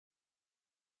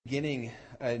Beginning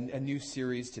a new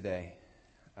series today.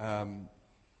 And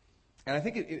I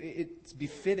think it's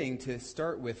befitting to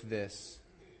start with this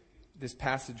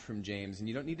passage from James. And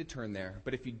you don't need to turn there.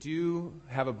 But if you do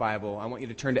have a Bible, I want you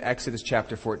to turn to Exodus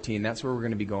chapter 14. That's where we're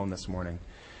going to be going this morning.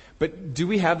 But do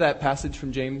we have that passage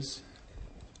from James?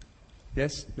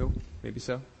 Yes? No? Maybe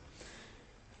so?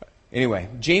 Anyway,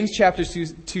 James chapter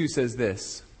 2 says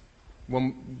this.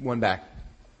 One back.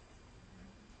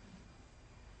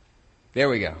 There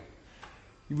we go.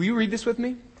 Will you read this with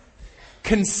me?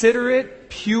 Consider it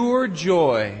pure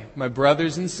joy, my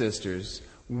brothers and sisters,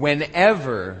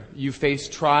 whenever you face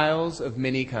trials of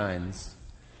many kinds,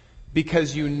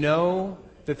 because you know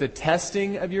that the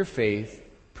testing of your faith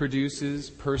produces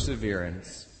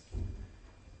perseverance.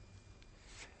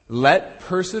 Let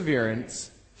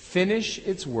perseverance finish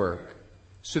its work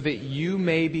so that you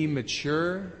may be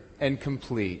mature and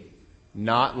complete,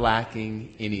 not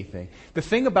lacking anything. The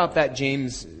thing about that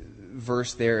James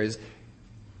verse there is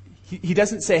he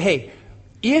doesn't say, hey,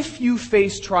 if you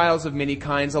face trials of many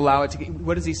kinds, allow it to get...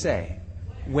 What does he say?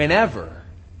 Whenever.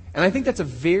 And I think that's a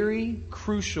very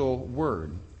crucial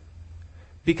word.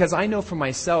 Because I know for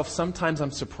myself, sometimes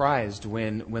I'm surprised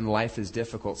when life is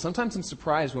difficult. Sometimes I'm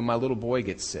surprised when my little boy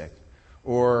gets sick.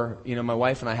 Or, my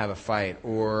wife and I have a fight.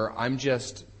 Or I'm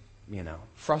just...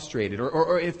 frustrated,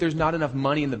 or if there's not enough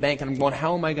money in the bank and I'm going,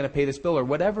 how am I going to pay this bill, or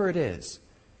whatever it is.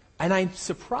 And I'm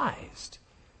surprised.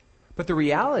 But the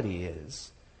reality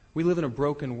is, we live in a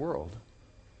broken world.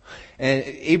 And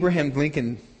Abraham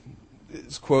Lincoln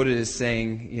is quoted as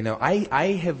saying, I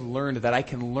have learned that I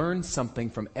can learn something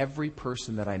from every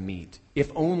person that I meet,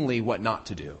 if only what not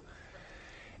to do.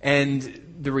 And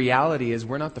the reality is,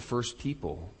 we're not the first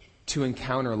people to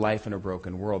encounter life in a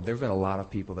broken world. There have been a lot of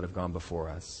people that have gone before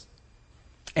us.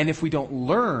 And if we don't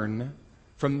learn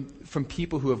from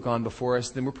people who have gone before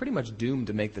us, then we're pretty much doomed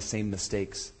to make the same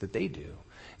mistakes that they do.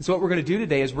 And so what we're going to do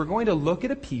today is we're going to look at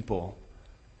a people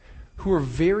who are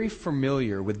very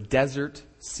familiar with desert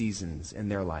seasons in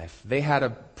their life. They had a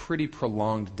pretty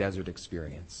prolonged desert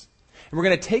experience. And we're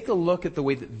going to take a look at the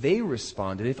way that they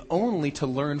responded, if only to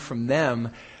learn from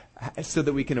them so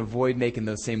that we can avoid making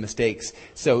those same mistakes.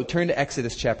 So turn to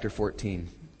Exodus chapter 14.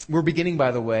 We're beginning,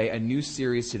 by the way, a new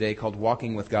series today called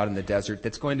Walking with God in the Desert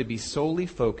that's going to be solely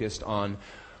focused on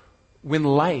when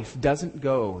life doesn't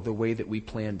go the way that we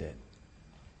planned it.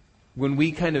 When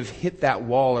we kind of hit that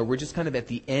wall, or we're just kind of at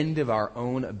the end of our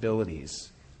own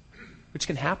abilities, which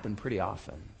can happen pretty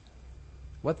often.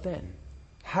 What then?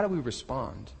 How do we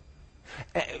respond?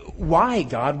 Why,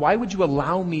 God? Why would you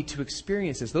allow me to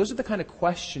experience this? Those are the kind of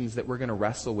questions that we're going to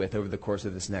wrestle with over the course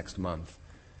of this next month.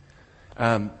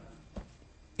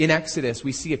 In Exodus,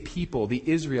 we see a people, the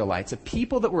Israelites, a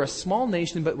people that were a small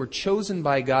nation but were chosen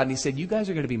by God. And he said, you guys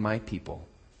are going to be my people.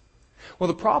 Well,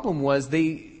 the problem was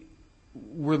they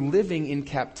were living in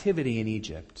captivity in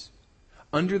Egypt.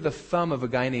 Under the thumb of a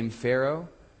guy named Pharaoh,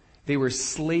 they were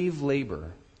slave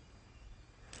labor.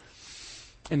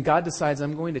 And God decides,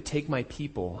 I'm going to take my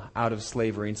people out of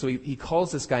slavery. And so he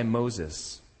calls this guy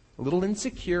Moses. A little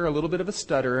insecure, a little bit of a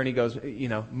stutter, and he goes,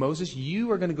 Moses,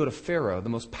 you are going to go to Pharaoh, the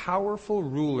most powerful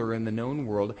ruler in the known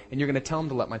world, and you're going to tell him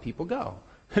to let my people go.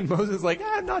 And Moses is like,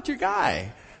 I'm not your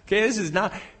guy. Okay, this is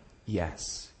not...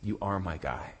 Yes, you are my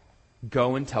guy.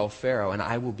 Go and tell Pharaoh, and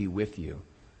I will be with you.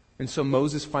 And so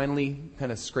Moses finally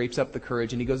kind of scrapes up the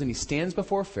courage, and he goes and he stands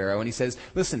before Pharaoh, and he says,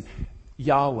 listen,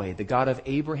 Yahweh, the God of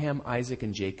Abraham, Isaac,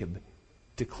 and Jacob,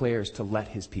 declares to let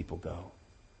his people go.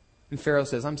 And Pharaoh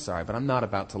says, I'm sorry, but I'm not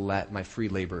about to let my free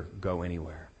labor go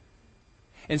anywhere.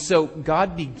 And so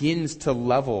God begins to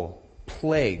level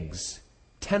plagues,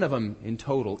 10 of them in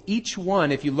total. Each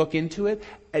one, if you look into it,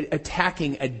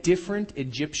 attacking a different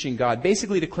Egyptian god,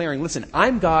 basically declaring, listen,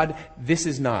 I'm God, this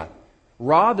is not.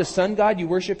 Ra, the sun god, you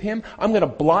worship him, I'm going to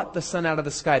blot the sun out of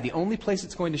the sky. The only place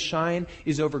it's going to shine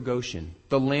is over Goshen,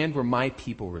 the land where my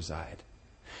people reside.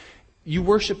 You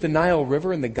worship the Nile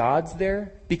River and the gods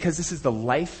there because this is the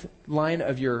lifeline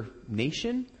of your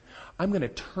nation. I'm going to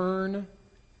turn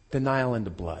the Nile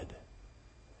into blood.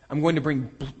 I'm going to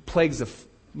bring plagues of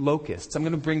locusts. I'm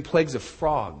going to bring plagues of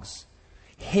frogs,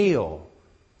 hail.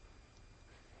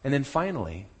 And then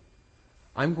finally,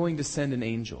 I'm going to send an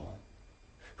angel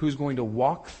who's going to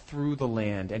walk through the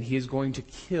land, and he is going to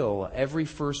kill every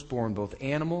firstborn, both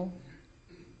animal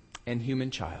and human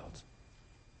child.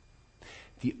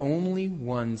 The only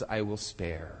ones I will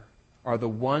spare are the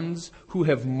ones who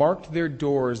have marked their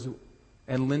doors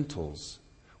and lintels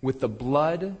with the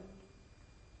blood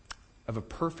of a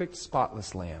perfect,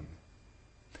 spotless lamb,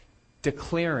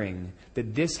 declaring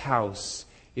that this house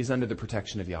is under the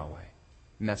protection of Yahweh.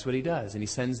 And that's what he does. And he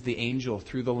sends the angel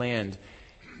through the land.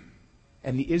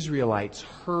 And the Israelites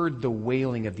heard the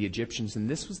wailing of the Egyptians, and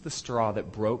this was the straw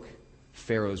that broke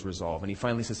Pharaoh's resolve. And he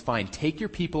finally says, fine, take your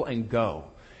people and go.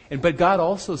 But God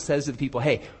also says to the people,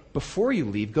 hey, before you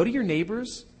leave, go to your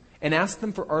neighbors and ask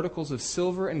them for articles of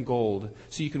silver and gold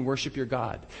so you can worship your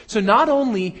God. So not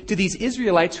only do these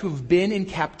Israelites who have been in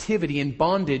captivity and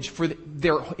bondage for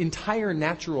their entire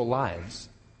natural lives,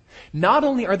 not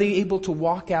only are they able to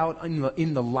walk out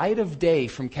in the light of day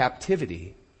from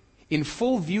captivity, in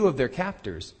full view of their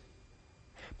captors,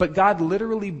 but God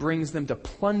literally brings them to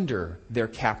plunder their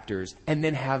captors and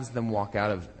then has them walk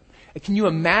out of them. Can you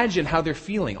imagine how they're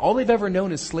feeling? All they've ever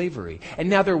known is slavery. And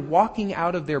now they're walking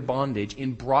out of their bondage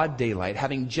in broad daylight,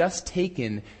 having just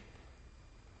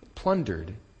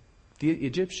plundered the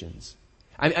Egyptians.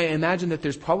 I imagine that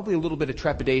there's probably a little bit of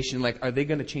trepidation, like, are they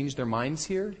going to change their minds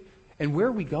here? And where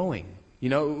are we going?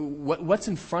 What's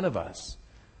in front of us?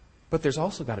 But there's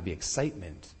also got to be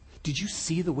excitement. Did you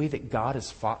see the way that God has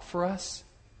fought for us?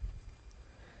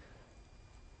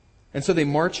 And so they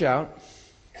march out.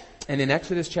 And in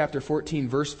Exodus chapter 14,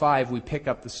 verse 5, we pick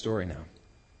up the story now.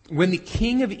 When the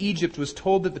king of Egypt was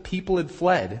told that the people had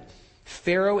fled,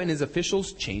 Pharaoh and his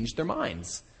officials changed their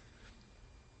minds.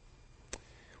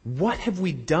 What have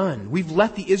we done? We've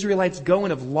let the Israelites go and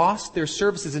have lost their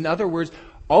services. In other words,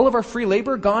 all of our free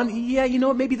labor gone? Yeah, you know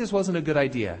what? Maybe this wasn't a good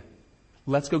idea.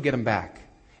 Let's go get them back.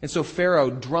 And so Pharaoh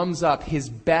drums up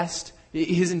his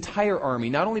entire army.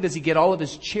 Not only does he get all of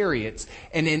his chariots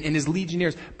and his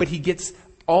legionnaires, but he gets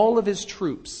all of his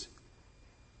troops,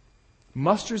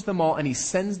 musters them all, and he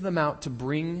sends them out to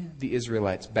bring the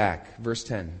Israelites back. Verse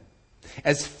 10.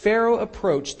 As Pharaoh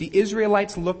approached, the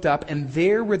Israelites looked up, and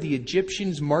there were the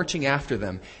Egyptians marching after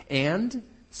them. And,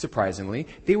 surprisingly,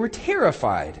 they were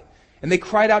terrified. And they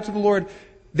cried out to the Lord.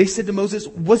 They said to Moses,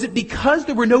 was it because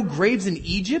there were no graves in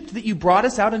Egypt that you brought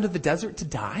us out into the desert to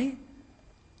die?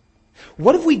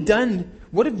 What have we done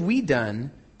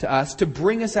to us to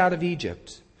bring us out of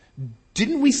Egypt?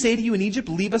 Didn't we say to you in Egypt,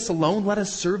 leave us alone, let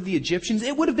us serve the Egyptians?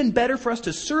 It would have been better for us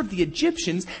to serve the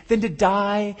Egyptians than to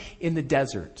die in the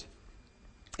desert.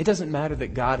 It doesn't matter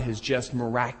that God has just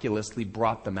miraculously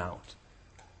brought them out.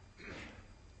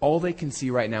 All they can see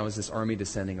right now is this army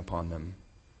descending upon them.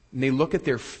 And they look at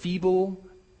their feeble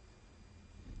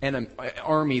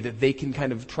army that they can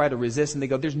kind of try to resist, and they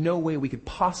go, there's no way we could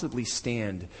possibly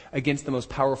stand against the most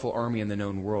powerful army in the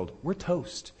known world. We're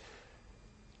toast.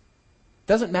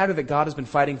 Doesn't matter that God has been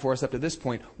fighting for us up to this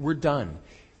point. We're done.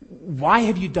 Why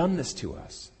have you done this to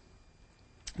us?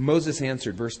 Moses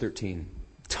answered, verse 13,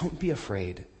 don't be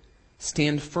afraid.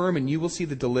 Stand firm and you will see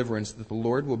the deliverance that the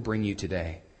Lord will bring you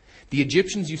today. The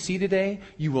Egyptians you see today,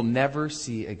 you will never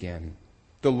see again.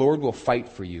 The Lord will fight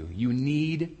for you. You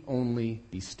need only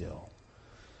be still.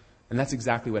 And that's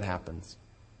exactly what happens.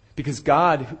 Because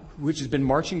God, which has been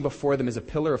marching before them as a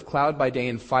pillar of cloud by day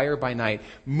and fire by night,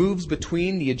 moves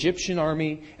between the Egyptian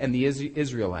army and the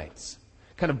Israelites,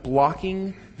 kind of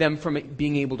blocking them from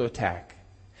being able to attack.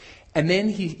 And then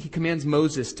he commands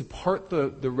Moses to part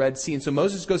the Red Sea. And so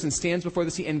Moses goes and stands before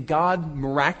the sea, and God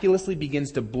miraculously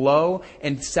begins to blow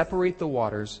and separate the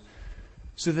waters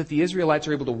so that the Israelites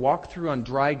are able to walk through on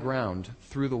dry ground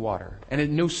through the water.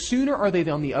 And no sooner are they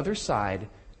on the other side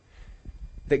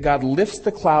that God lifts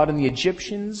the cloud and the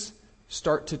Egyptians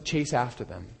start to chase after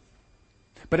them.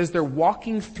 But as they're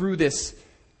walking through this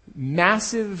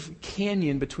massive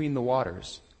canyon between the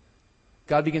waters,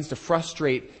 God begins to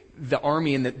frustrate the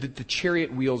army, and the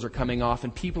chariot wheels are coming off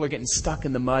and people are getting stuck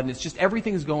in the mud, and it's just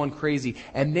everything's going crazy.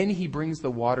 And then he brings the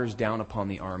waters down upon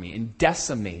the army and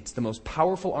decimates the most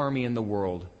powerful army in the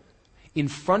world in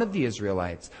front of the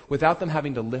Israelites without them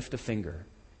having to lift a finger.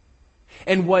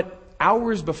 And what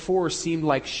hours before seemed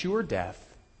like sure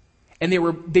death, and they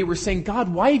were saying,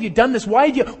 God, why have you done this?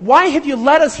 Why have you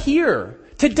let us here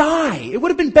to die? It would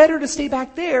have been better to stay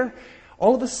back there.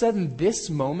 All of a sudden, this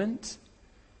moment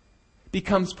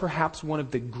becomes perhaps one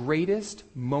of the greatest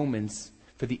moments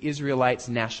for the Israelites'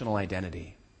 national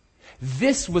identity.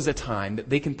 This was a time that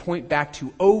they can point back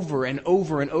to over and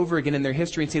over and over again in their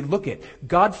history and say, look it,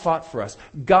 God fought for us.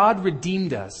 God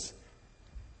redeemed us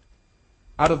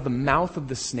out of the mouth of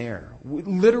the snare.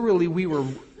 Literally, we were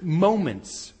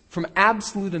moments from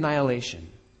absolute annihilation,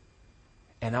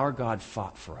 and our God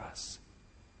fought for us.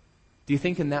 Do you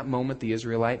think in that moment the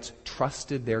Israelites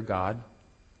trusted their God?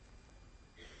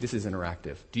 This is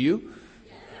interactive. Do you?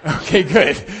 Okay,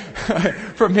 good.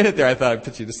 For a minute there, I thought I'd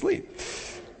put you to sleep.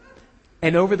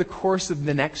 And over the course of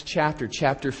the next chapter,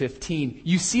 chapter 15,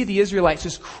 you see the Israelites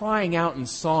just crying out in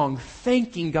song,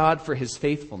 thanking God for his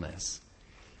faithfulness.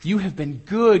 You have been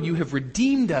good. You have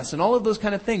redeemed us and all of those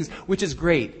kind of things, which is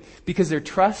great because their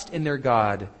trust in their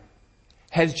God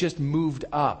has just moved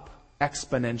up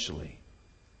exponentially.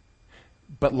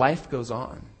 But life goes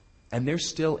on, and they're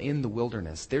still in the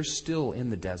wilderness. They're still in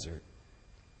the desert.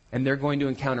 And they're going to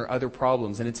encounter other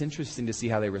problems, and it's interesting to see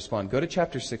how they respond. Go to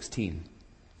chapter 16.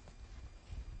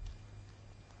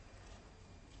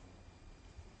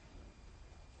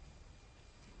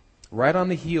 Right on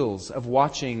the heels of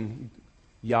watching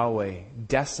Yahweh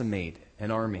decimate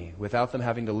an army without them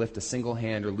having to lift a single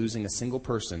hand or losing a single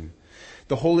person,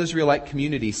 the whole Israelite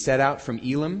community set out from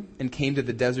Elim and came to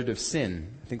the desert of Sin.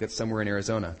 I think that's somewhere in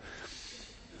Arizona.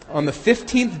 On the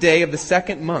 15th day of the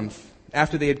second month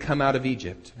after they had come out of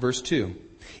Egypt. Verse 2.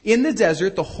 In the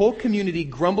desert, the whole community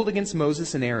grumbled against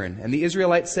Moses and Aaron, and the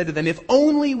Israelites said to them, "If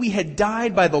only we had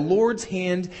died by the Lord's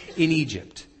hand in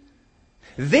Egypt.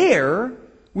 There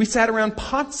we sat around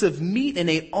pots of meat and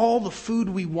ate all the food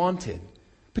we wanted.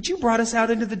 But you brought us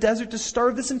out into the desert to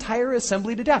starve this entire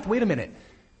assembly to death." Wait a minute.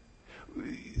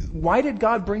 Why did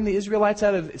God bring the Israelites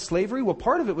out of slavery? Well,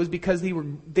 part of it was because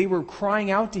they were crying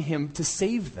out to Him to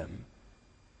save them.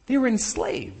 They were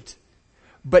enslaved.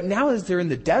 But now as they're in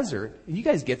the desert, and you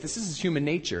guys get this is human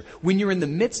nature. When you're in the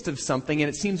midst of something and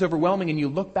it seems overwhelming and you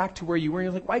look back to where you were and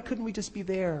you're like, why couldn't we just be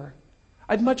there?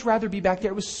 I'd much rather be back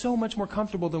there. It was so much more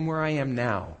comfortable than where I am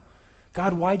now.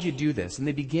 God, why'd you do this? And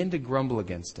they begin to grumble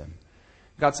against Him.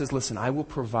 God says, listen, I will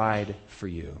provide for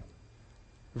you.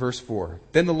 Verse 4.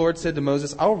 Then the Lord said to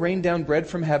Moses, I'll rain down bread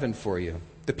from heaven for you.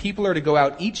 The people are to go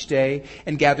out each day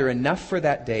and gather enough for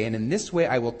that day. And in this way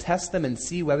I will test them and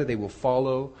see whether they will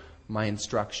follow my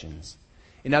instructions.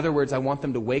 In other words, I want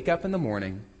them to wake up in the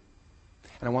morning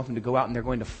and I want them to go out and they're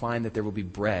going to find that there will be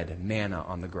bread and manna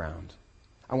on the ground.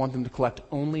 I want them to collect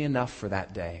only enough for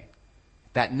that day.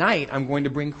 That night, I'm going to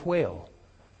bring quail,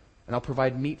 and I'll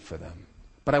provide meat for them.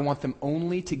 But I want them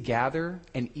only to gather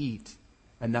and eat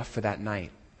enough for that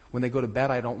night. When they go to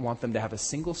bed, I don't want them to have a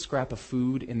single scrap of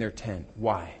food in their tent.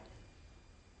 Why?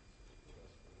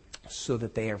 So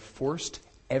that they are forced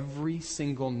every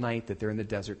single night that they're in the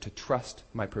desert to trust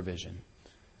my provision.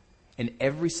 And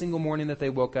every single morning that they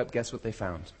woke up, guess what they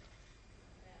found?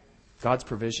 God's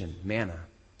provision, manna.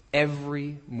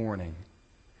 Every morning.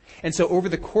 And so over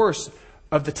the course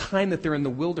of the time that they're in the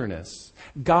wilderness,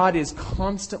 God is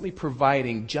constantly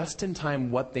providing just in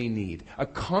time what they need. A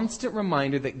constant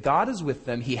reminder that God is with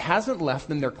them. He hasn't left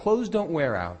them. Their clothes don't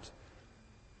wear out.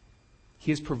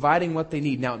 He is providing what they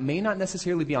need. Now, it may not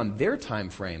necessarily be on their time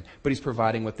frame, but He's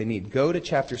providing what they need. Go to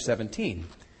chapter 17.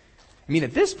 I mean,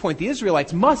 at this point, the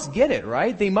Israelites must get it,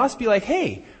 right? They must be like,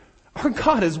 hey, our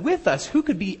God is with us. Who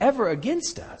could be ever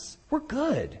against us? We're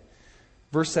good.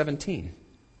 Verse 17.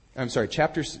 I'm sorry,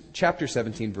 chapter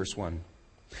 17, verse 1.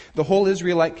 The whole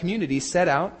Israelite community set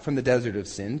out from the desert of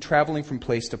Sin, traveling from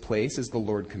place to place as the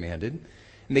Lord commanded.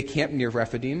 And they camped near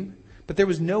Rephidim, but there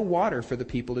was no water for the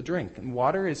people to drink. And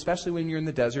water, especially when you're in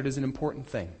the desert, is an important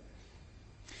thing.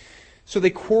 So they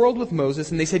quarreled with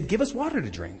Moses and they said, give us water to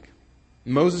drink.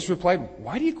 And Moses replied,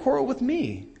 why do you quarrel with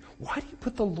me? Why do you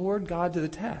put the Lord God to the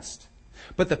test?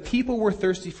 But the people were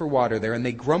thirsty for water there, and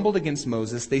they grumbled against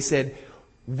Moses. They said,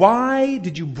 why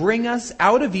did you bring us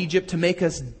out of Egypt to make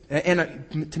us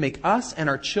and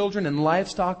our children and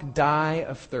livestock die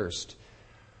of thirst?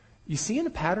 You seeing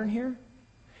a pattern here?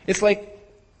 It's like,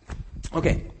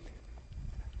 okay,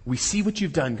 we see what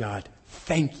you've done, God.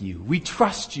 Thank you. We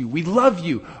trust you. We love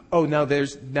you. Oh, now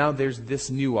there's this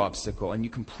new obstacle, and you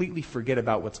completely forget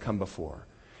about what's come before.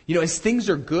 You know, as things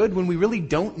are good, when we really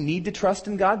don't need to trust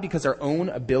in God because our own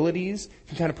abilities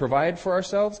can kind of provide for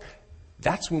ourselves,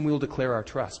 that's when we'll declare our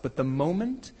trust. But the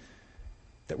moment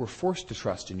that we're forced to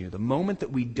trust in you, the moment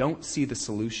that we don't see the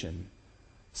solution,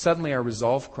 suddenly our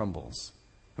resolve crumbles.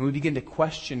 And we begin to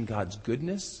question God's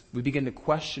goodness. We begin to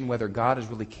question whether God is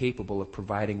really capable of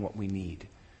providing what we need.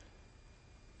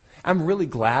 I'm really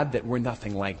glad that we're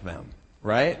nothing like them,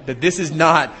 right? That this is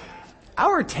not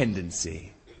our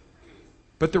tendency.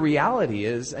 But the reality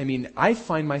is, I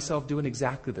find myself doing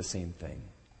exactly the same thing.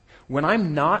 When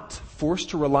I'm not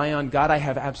forced to rely on God, I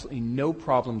have absolutely no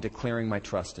problem declaring my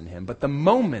trust in Him. But the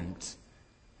moment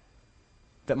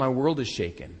that my world is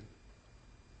shaken,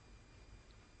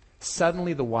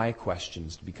 suddenly the why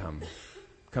questions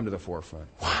come to the forefront.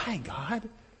 Why, God?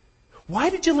 Why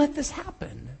did you let this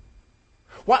happen?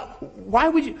 Why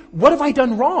would you? What have I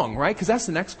done wrong, right? Because that's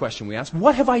the next question we ask.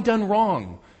 What have I done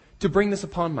wrong to bring this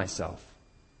upon myself?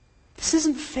 This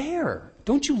isn't fair.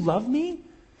 Don't you love me?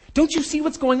 Don't you see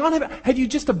what's going on? Have you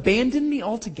just abandoned me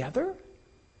altogether?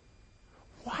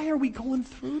 Why are we going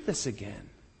through this again?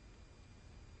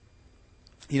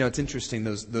 You know, it's interesting,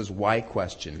 those why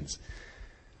questions.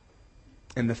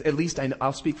 And at least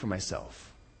I'll speak for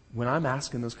myself. When I'm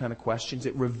asking those kind of questions,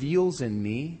 it reveals in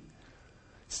me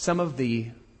some of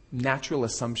the natural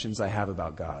assumptions I have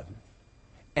about God.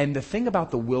 And the thing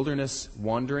about the wilderness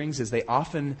wanderings is they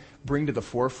often bring to the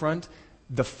forefront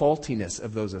the faultiness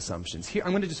of those assumptions. Here,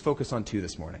 I'm going to just focus on two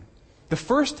this morning. The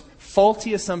first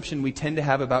faulty assumption we tend to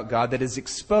have about God that is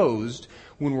exposed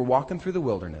when we're walking through the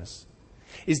wilderness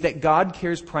is that God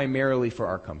cares primarily for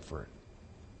our comfort.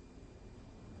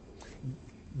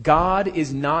 God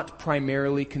is not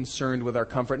primarily concerned with our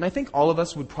comfort. And I think all of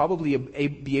us would probably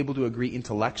be able to agree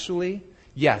intellectually.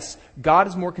 Yes, God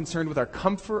is more concerned with our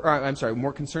comfort,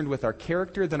 more concerned with our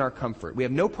character than our comfort. We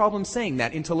have no problem saying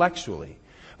that intellectually.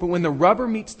 But when the rubber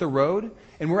meets the road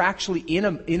and we're actually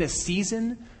in a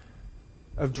season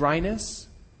of dryness,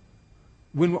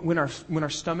 when our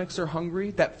stomachs are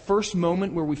hungry, that first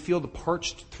moment where we feel the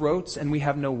parched throats and we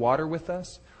have no water with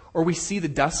us, or we see the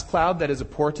dust cloud that is a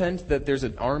portent that there's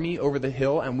an army over the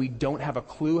hill and we don't have a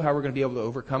clue how we're going to be able to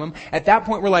overcome them, at that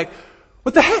point we're like,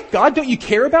 what the heck, God, don't you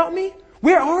care about me?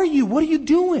 Where are you? What are you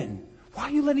doing? Why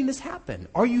are you letting this happen?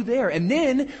 Are you there? And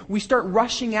then we start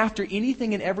rushing after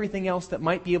anything and everything else that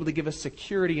might be able to give us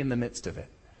security in the midst of it.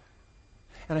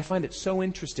 And I find it so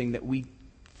interesting that we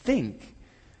think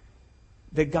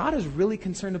that God is really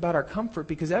concerned about our comfort,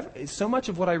 because so much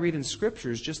of what I read in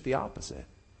Scripture is just the opposite.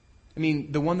 I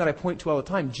mean, the one that I point to all the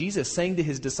time, Jesus saying to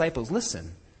his disciples,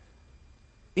 listen,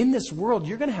 in this world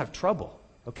you're going to have trouble,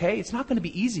 okay? It's not going to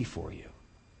be easy for you.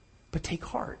 But take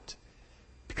heart,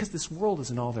 because this world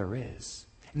isn't all there is.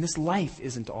 And this life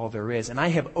isn't all there is. And I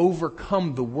have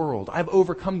overcome the world. I've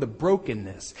overcome the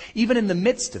brokenness, even in the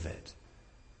midst of it.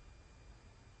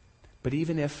 But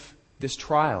even if this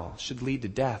trial should lead to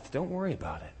death, don't worry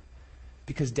about it,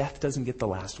 because death doesn't get the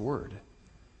last word.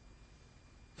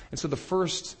 And so the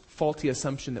first faulty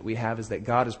assumption that we have is that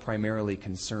God is primarily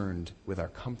concerned with our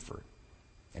comfort,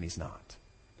 and he's not.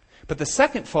 But the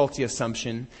second faulty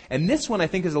assumption, and this one I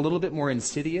think is a little bit more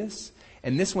insidious,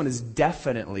 and this one is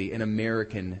definitely an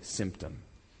American symptom,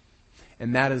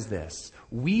 and that is this.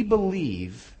 We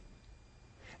believe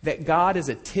that God is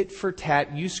a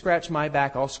tit-for-tat, you scratch my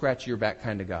back, I'll scratch your back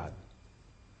kind of God.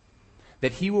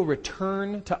 That he will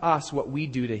return to us what we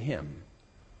do to him.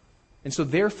 And so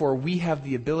therefore, we have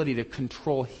the ability to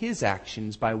control his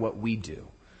actions by what we do.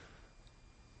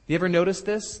 You ever notice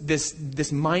this? This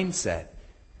mindset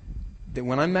that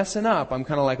when I'm messing up, I'm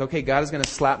kind of like, okay, God is going to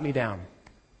slap me down.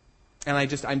 And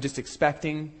I'm just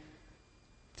expecting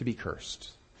to be cursed.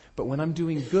 But when I'm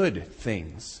doing good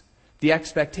things, the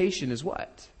expectation is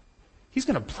what? He's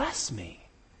going to bless me.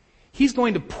 He's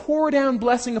going to pour down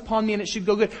blessing upon me, and it should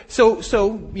go good. So,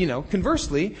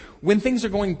 conversely, when things are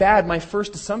going bad, my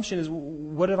first assumption is,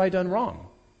 what have I done wrong?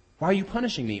 Why are you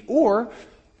punishing me? Or,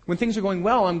 when things are going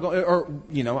well,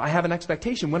 I have an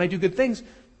expectation. When I do good things,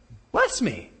 bless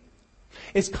me.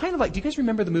 It's kind of like, do you guys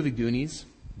remember the movie Goonies?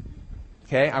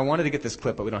 Okay, I wanted to get this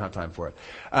clip, but we don't have time for it.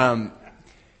 And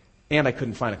I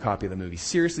couldn't find a copy of the movie.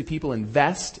 Seriously, people,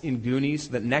 invest in Goonies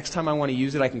so that next time I want to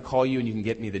use it, I can call you and you can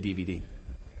get me the DVD.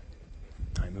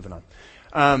 All right, moving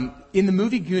on. In the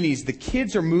movie Goonies, the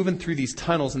kids are moving through these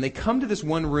tunnels, and they come to this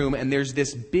one room, and there's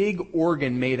this big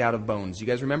organ made out of bones. You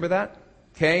guys remember that?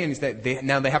 Okay, and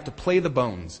now they have to play the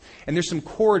bones. And there's some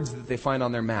chords that they find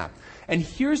on their map. And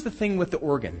here's the thing with the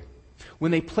organ.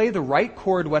 When they play the right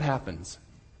chord, what happens?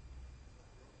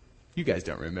 You guys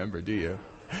don't remember, do you?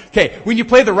 Okay, when you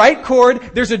play the right chord,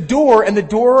 there's a door, and the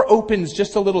door opens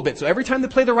just a little bit. So every time they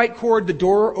play the right chord, the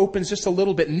door opens just a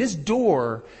little bit. And this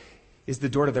door is the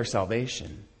door to their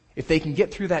salvation. If they can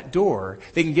get through that door,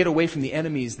 they can get away from the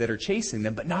enemies that are chasing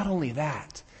them. But not only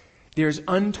that, there's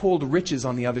untold riches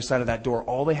on the other side of that door.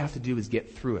 All they have to do is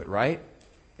get through it, right?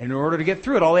 And in order to get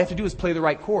through it, all they have to do is play the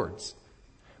right chords.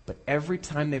 But every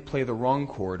time they play the wrong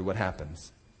chord, what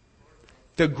happens?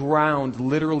 The ground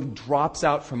literally drops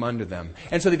out from under them.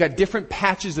 And so they've got different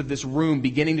patches of this room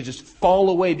beginning to just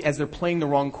fall away as they're playing the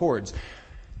wrong chords.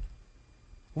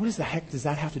 What the heck does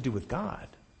that have to do with God?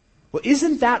 Well,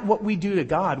 isn't that what we do to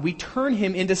God? We turn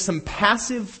him into some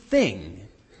passive thing,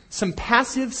 some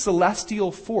passive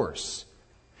celestial force.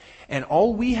 And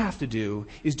all we have to do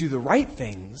is do the right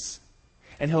things,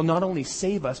 and he'll not only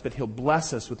save us, but he'll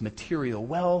bless us with material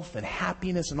wealth and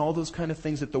happiness and all those kind of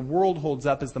things that the world holds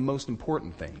up as the most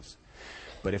important things.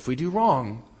 But if we do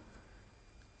wrong,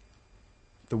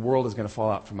 the world is going to fall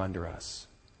out from under us,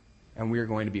 and we are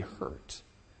going to be hurt.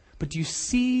 But do you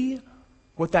see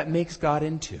what that makes God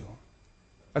into?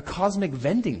 A cosmic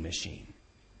vending machine.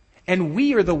 And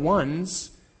we are the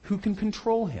ones who can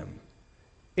control him.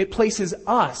 It places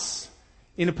us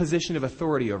in a position of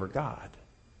authority over God.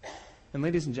 And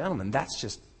ladies and gentlemen, that's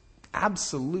just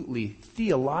absolutely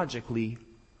theologically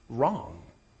wrong.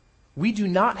 We do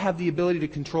not have the ability to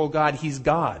control God. He's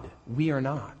God. We are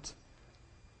not.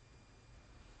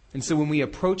 And so when we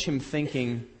approach him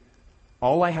thinking,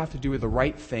 all I have to do are the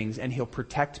right things, and he'll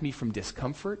protect me from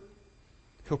discomfort,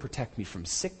 he'll protect me from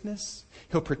sickness,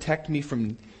 he'll protect me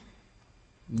from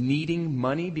needing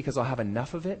money because I'll have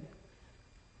enough of it.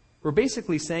 We're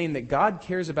basically saying that God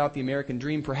cares about the American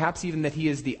dream, perhaps even that he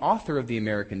is the author of the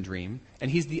American dream,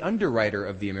 and he's the underwriter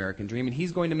of the American dream, and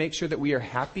he's going to make sure that we are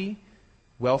happy,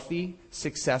 wealthy,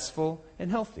 successful,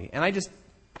 and healthy. And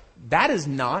that is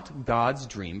not God's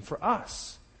dream for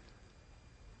us.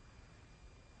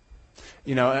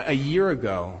 You know, a year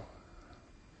ago,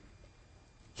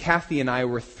 Kathy and I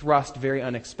were thrust very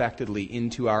unexpectedly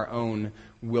into our own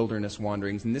wilderness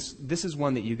wanderings. And this is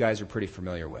one that you guys are pretty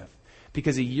familiar with.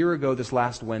 Because a year ago, this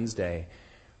last Wednesday,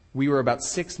 we were about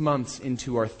 6 months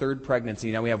into our third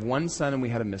pregnancy. Now we have one son and we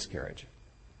had a miscarriage.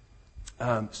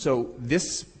 So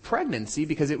this pregnancy,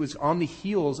 because it was on the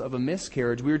heels of a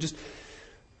miscarriage, we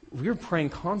were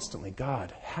praying constantly,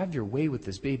 God, have your way with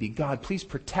this baby. God, please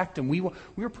protect him. We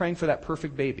were praying for that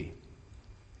perfect baby.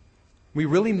 We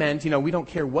really meant, we don't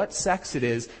care what sex it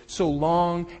is, so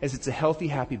long as it's a healthy,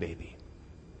 happy baby.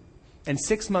 And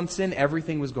 6 months in,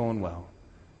 everything was going well.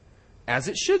 As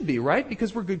it should be, right?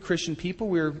 Because we're good Christian people.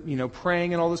 We're,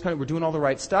 praying and all this we're doing all the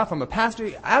right stuff. I'm a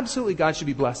pastor. Absolutely, God should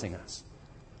be blessing us.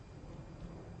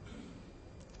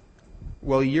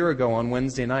 Well, a year ago on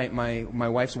Wednesday night, my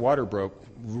wife's water broke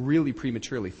really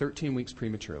prematurely, 13 weeks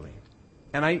prematurely.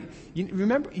 And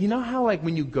you know how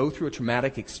when you go through a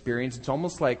traumatic experience, it's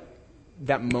almost like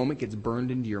that moment gets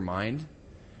burned into your mind?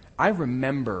 I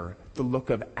remember the look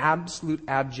of absolute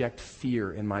abject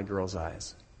fear in my girl's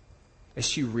eyes as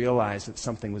she realized that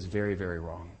something was very, very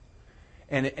wrong.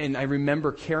 And I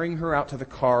remember carrying her out to the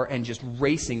car and just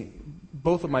racing.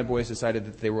 Both of my boys decided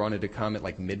that they wanted to come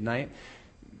at midnight.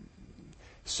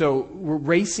 So we're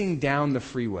racing down the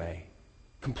freeway,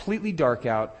 completely dark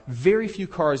out, very few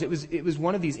cars. It was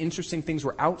one of these interesting things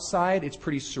where outside it's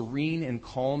pretty serene and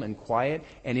calm and quiet,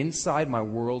 and inside my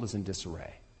world is in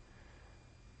disarray.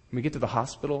 We get to the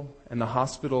hospital, and the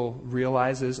hospital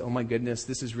realizes, oh my goodness,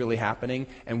 this is really happening,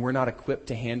 and we're not equipped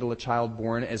to handle a child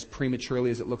born as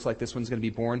prematurely as it looks like this one's going to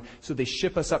be born, so they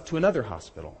ship us up to another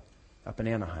hospital up in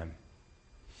Anaheim.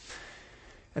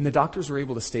 And the doctors were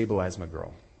able to stabilize my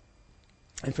girl.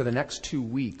 And for the next 2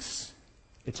 weeks,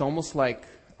 it's almost like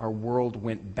our world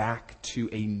went back to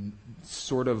a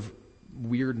sort of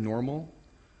weird normal.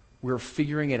 We're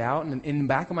figuring it out. And in the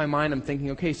back of my mind, I'm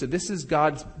thinking, okay, so this is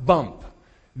God's bump.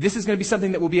 This is going to be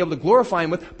something that we'll be able to glorify him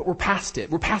with, but we're past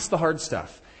it. We're past the hard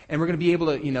stuff. And we're going to be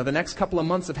able to, the next couple of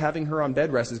months of having her on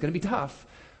bed rest is going to be tough,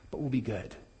 but we'll be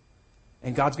good.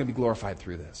 And God's going to be glorified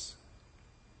through this.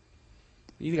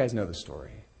 You guys know the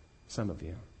story, some of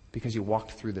you, because you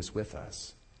walked through this with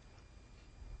us.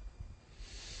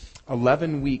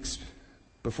 11 weeks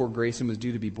before Grayson was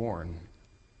due to be born,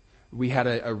 we had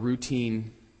a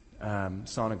routine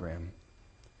sonogram.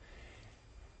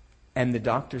 And the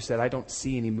doctor said, I don't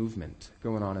see any movement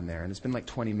going on in there. And it's been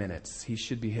 20 minutes. He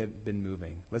should have been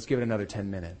moving. Let's give it another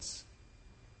 10 minutes.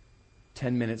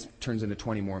 10 minutes turns into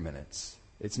 20 more minutes.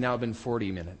 It's now been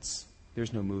 40 minutes.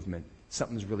 There's no movement.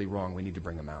 Something's really wrong. We need to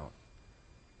bring him out.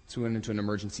 So we went into an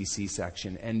emergency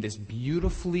C-section. And this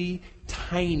beautifully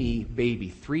tiny baby,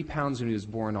 3 pounds when he was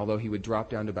born, although he would drop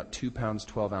down to about 2 pounds,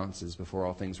 12 ounces before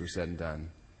all things were said and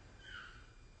done.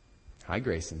 Hi,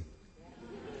 Grayson.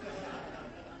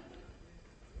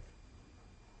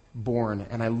 Born,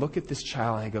 and I look at this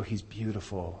child and I go, he's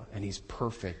beautiful and he's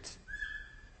perfect.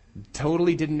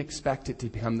 Totally didn't expect it to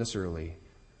become this early,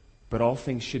 but all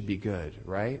things should be good,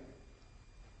 right?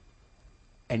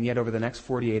 And yet over the next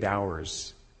 48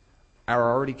 hours, our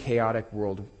already chaotic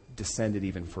world descended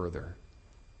even further,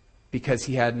 because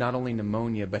he had not only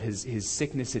pneumonia, but his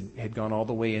sickness had gone all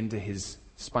the way into his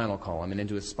spinal column and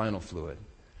into his spinal fluid.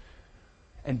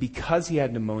 And because he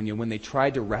had pneumonia, when they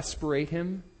tried to respirate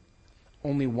him,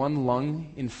 only one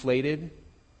lung inflated,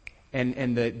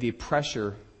 and the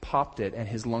pressure popped it, and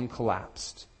his lung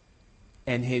collapsed.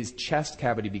 And his chest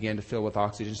cavity began to fill with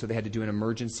oxygen, so they had to do an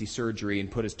emergency surgery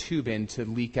and put his tube in to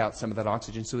leak out some of that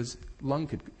oxygen so his lung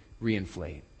could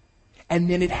reinflate. And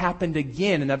then it happened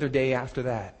again another day after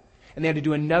that. And they had to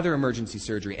do another emergency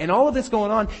surgery. And all of this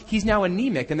going on, he's now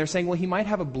anemic, and they're saying, well, he might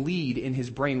have a bleed in his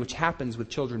brain, which happens with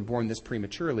children born this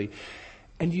prematurely.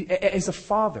 And as a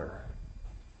father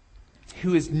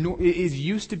who is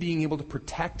used to being able to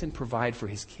protect and provide for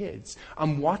his kids,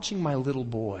 I'm watching my little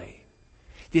boy,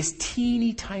 this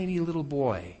teeny tiny little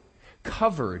boy,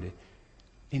 covered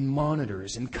in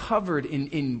monitors and covered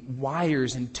in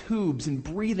wires and tubes and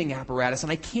breathing apparatus,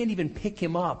 and I can't even pick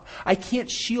him up. I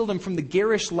can't shield him from the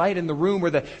garish light in the room, or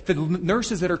the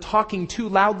nurses that are talking too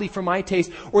loudly for my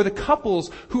taste, or the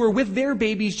couples who are with their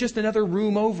babies just another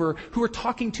room over who are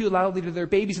talking too loudly to their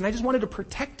babies, and I just wanted to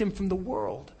protect him from the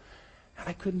world. And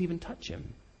I couldn't even touch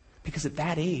him. Because at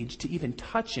that age, to even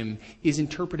touch him is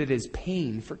interpreted as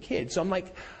pain for kids. So I'm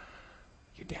like,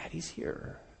 your daddy's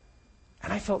here.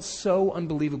 And I felt so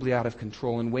unbelievably out of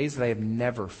control in ways that I have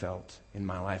never felt in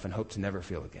my life and hope to never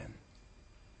feel again.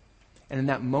 And in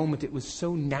that moment, it was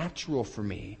so natural for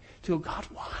me to go, God,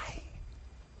 why?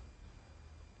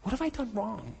 What have I done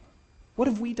wrong? What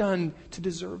have we done to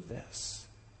deserve this?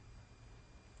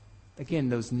 Again,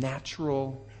 those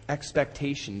natural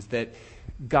expectations that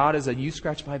God is you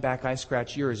scratch my back, I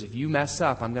scratch yours. If you mess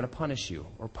up, I'm going to punish you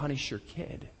or punish your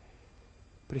kid.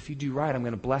 But if you do right, I'm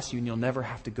going to bless you and you'll never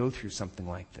have to go through something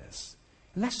like this.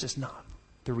 And that's just not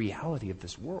the reality of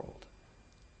this world.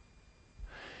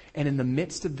 And in the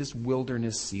midst of this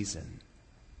wilderness season,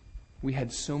 we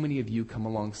had so many of you come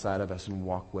alongside of us and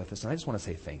walk with us. And I just want to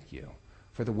say thank you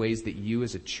for the ways that you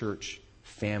as a church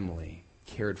family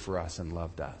cared for us and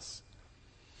loved us.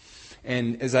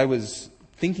 And as I was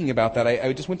thinking about that,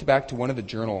 I just went back to one of the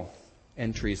journal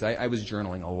entries. I was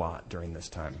journaling a lot during this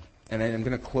time. And I'm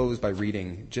going to close by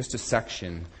reading just a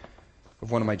section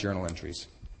of one of my journal entries.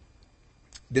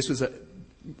 This was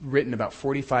written about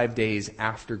 45 days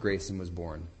after Grayson was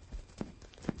born.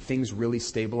 Things really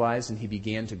stabilized and he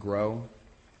began to grow.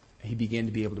 He began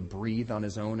to be able to breathe on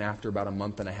his own after about a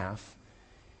month and a half.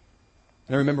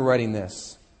 And I remember writing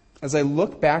this. As I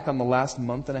look back on the last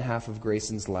month and a half of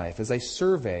Grayson's life, as I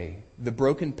survey the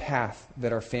broken path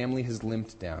that our family has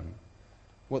limped down,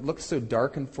 what looks so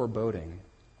dark and foreboding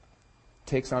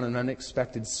takes on an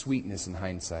unexpected sweetness in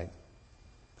hindsight.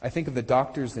 I think of the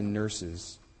doctors and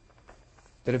nurses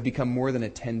that have become more than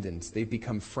attendants. They've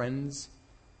become friends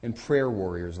and prayer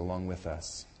warriors along with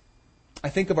us. I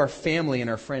think of our family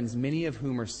and our friends, many of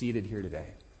whom are seated here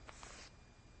today,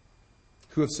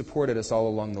 who have supported us all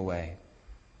along the way,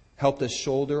 helped us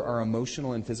shoulder our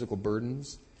emotional and physical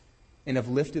burdens, and have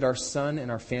lifted our son and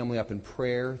our family up in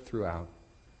prayer throughout.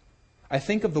 I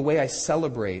think of the way I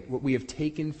celebrate what we have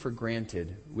taken for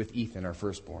granted with Ethan, our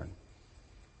firstborn.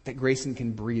 That Grayson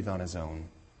can breathe on his own.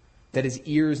 That his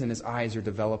ears and his eyes are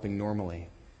developing normally.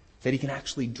 That he can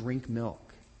actually drink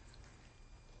milk.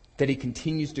 That he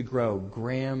continues to grow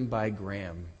gram by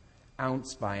gram,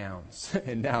 ounce by ounce,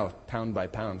 and now pound by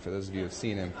pound for those of you who have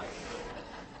seen him.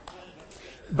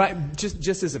 But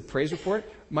just as a praise report,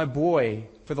 my boy,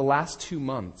 for the last 2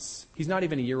 months, he's not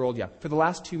even a year old yet. For the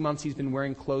last 2 months, he's been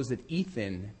wearing clothes that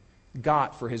Ethan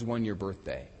got for his 1-year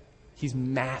birthday. He's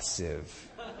massive.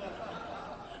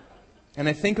 And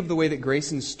I think of the way that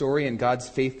Grayson's story and God's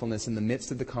faithfulness in the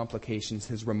midst of the complications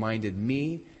has reminded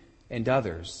me and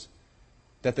others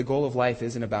that the goal of life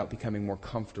isn't about becoming more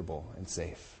comfortable and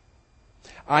safe.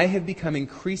 I have become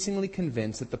increasingly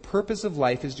convinced that the purpose of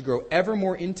life is to grow ever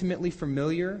more intimately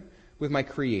familiar with my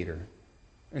Creator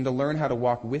and to learn how to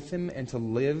walk with Him and to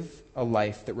live a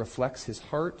life that reflects His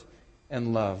heart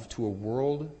and love to a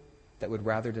world that would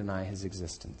rather deny His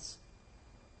existence.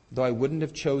 Though I wouldn't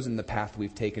have chosen the path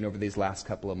we've taken over these last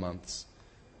couple of months,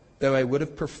 though I would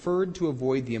have preferred to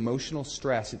avoid the emotional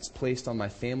stress it's placed on my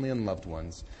family and loved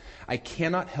ones, I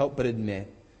cannot help but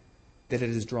admit that it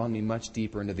has drawn me much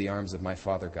deeper into the arms of my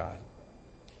Father God.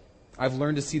 I've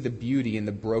learned to see the beauty in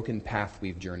the broken path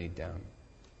we've journeyed down.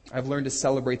 I've learned to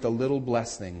celebrate the little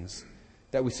blessings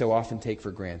that we so often take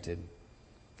for granted.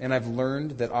 And I've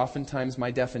learned that oftentimes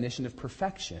my definition of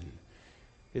perfection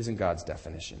isn't God's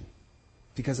definition.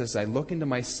 Because as I look into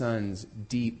my son's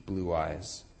deep blue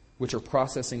eyes, which are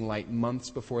processing light months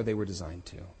before they were designed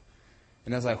to,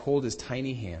 and as I hold his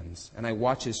tiny hands and I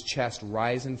watch his chest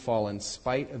rise and fall in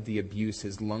spite of the abuse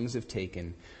his lungs have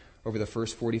taken over the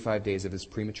first 45 days of his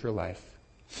premature life,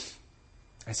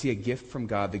 I see a gift from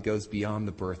God that goes beyond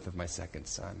the birth of my second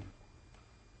son.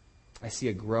 I see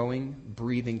a growing,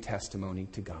 breathing testimony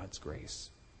to God's grace.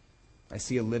 I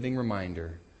see a living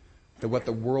reminder that what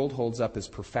the world holds up as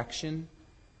perfection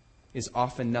is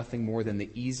often nothing more than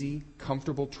the easy,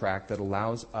 comfortable track that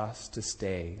allows us to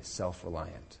stay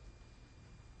self-reliant.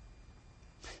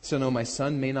 So no, my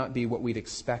son may not be what we'd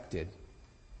expected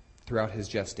throughout his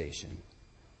gestation,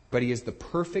 but he is the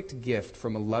perfect gift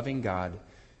from a loving God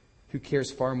who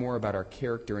cares far more about our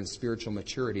character and spiritual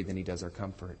maturity than he does our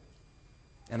comfort.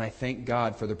 And I thank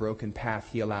God for the broken path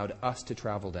He allowed us to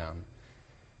travel down,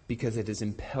 because it has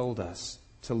impelled us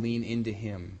to lean into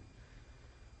Him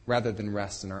rather than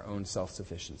rest in our own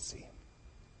self-sufficiency.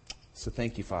 So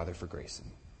thank you, Father, for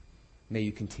Grayson. May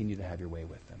you continue to have your way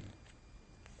with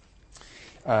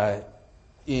them.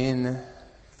 In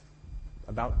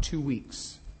about 2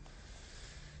 weeks,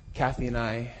 Kathy and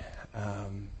I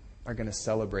are going to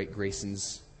celebrate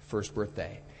Grayson's first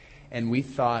birthday. And we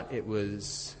thought it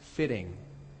was fitting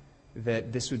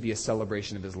that this would be a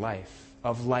celebration of his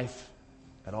life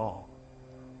at all.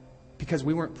 Because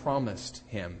we weren't promised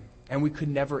him, and we could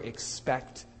never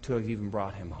expect to have even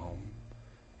brought him home.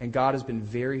 And God has been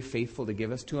very faithful to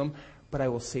give us to him. But I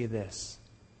will say this,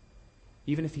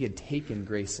 even if he had taken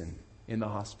Grayson in the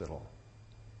hospital,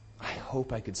 I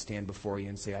hope I could stand before you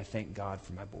and say, I thank God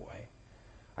for my boy.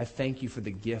 I thank you for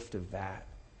the gift of that.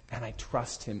 And I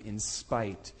trust him in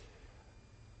spite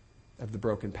of the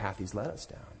broken path he's led us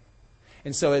down.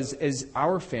 And so as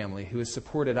our family who has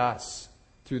supported us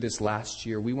through this last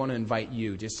year, we want to invite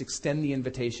you, just extend the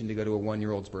invitation to go to a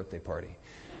 1-year-old's birthday party.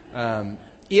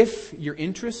 If you're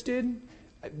interested,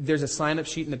 there's a sign-up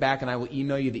sheet in the back, and I will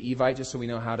email you the evite just so we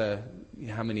know how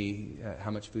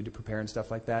much food to prepare and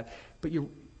stuff like that. But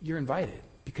you're invited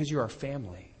because you're our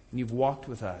family, and you've walked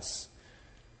with us.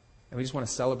 And we just want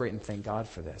to celebrate and thank God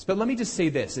for this. But let me just say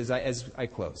this as I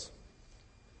close.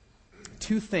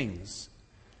 2 things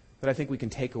that I think we can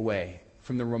take away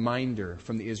from the reminder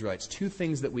from the Israelites. 2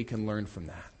 things that we can learn from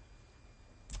that.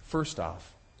 First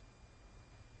off,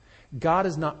 God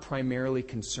is not primarily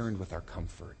concerned with our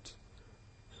comfort.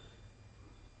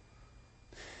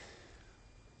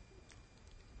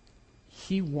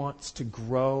 He wants to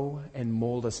grow and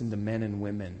mold us into men and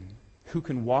women who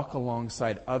can walk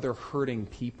alongside other hurting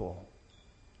people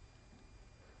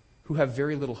who have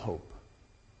very little hope.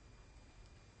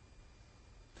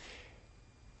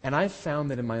 And I've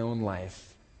found that in my own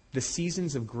life, the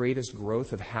seasons of greatest growth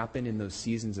have happened in those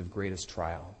seasons of greatest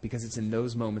trial, because it's in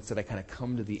those moments that I kind of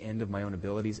come to the end of my own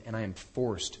abilities and I am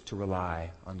forced to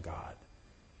rely on God.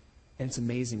 And it's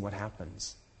amazing what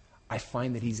happens. I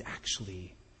find that He's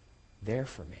actually there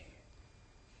for me.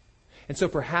 And so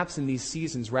perhaps in these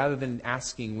seasons, rather than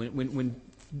asking, when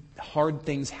hard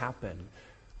things happen,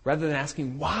 rather than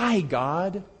asking, why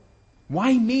God?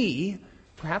 Why me?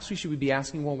 Perhaps we should be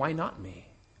asking, well, why not me?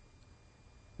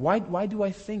 Why do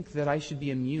I think that I should be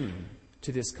immune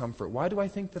to discomfort? Why do I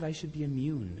think that I should be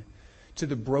immune to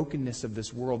the brokenness of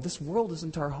this world? This world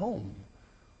isn't our home.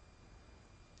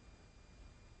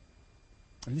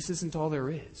 And this isn't all there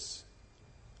is.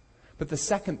 But the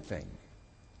second thing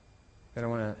that I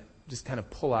want to just kind of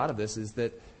pull out of this is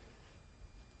that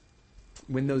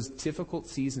when those difficult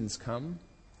seasons come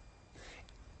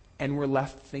and we're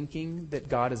left thinking that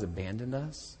God has abandoned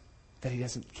us, that He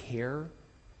doesn't care,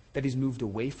 that He's moved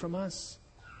away from us,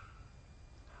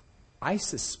 I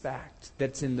suspect that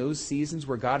it's in those seasons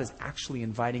where God is actually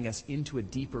inviting us into a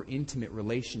deeper, intimate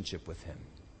relationship with Him.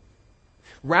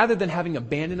 Rather than having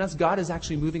abandoned us, God is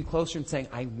actually moving closer and saying,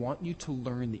 I want you to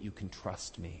learn that you can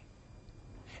trust me.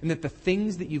 And that the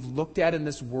things that you've looked at in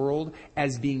this world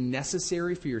as being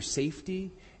necessary for your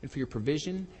safety and for your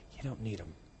provision, you don't need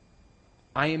them.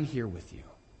 I am here with you.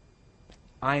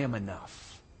 I am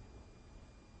enough.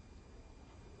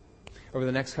 Over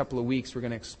the next couple of weeks, we're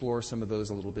going to explore some of those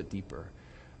a little bit deeper.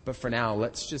 But for now,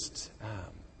 let's just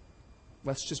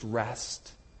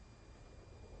rest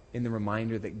in the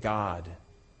reminder that God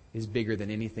is bigger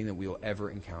than anything that we will ever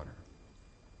encounter.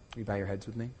 Will you bow your heads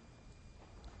with me?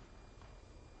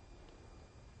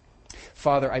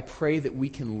 Father, I pray that we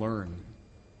can learn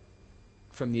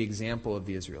from the example of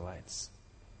the Israelites.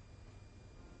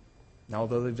 Now,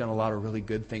 although they've done a lot of really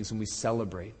good things, and we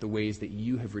celebrate the ways that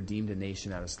you have redeemed a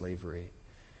nation out of slavery,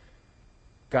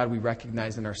 God, we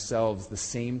recognize in ourselves the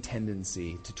same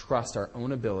tendency to trust our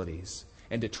own abilities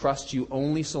and to trust you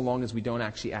only so long as we don't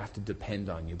actually have to depend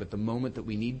on you. But the moment that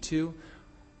we need to,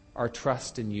 our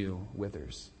trust in you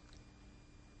withers.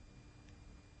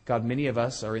 God, many of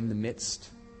us are in the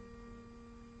midst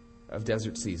of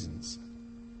desert seasons.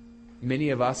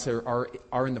 Many of us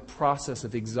are in the process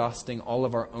of exhausting all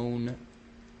of our own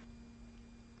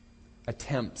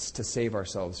attempts to save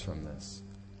ourselves from this.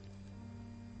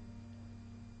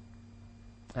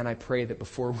 And I pray that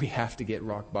before we have to get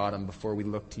rock bottom, before we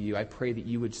look to you, I pray that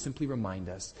you would simply remind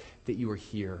us that you are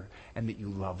here and that you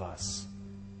love us.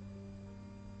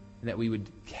 And that we would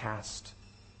cast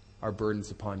our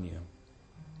burdens upon you.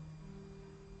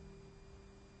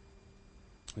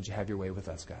 Would you have your way with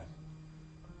us, God?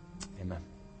 Amen.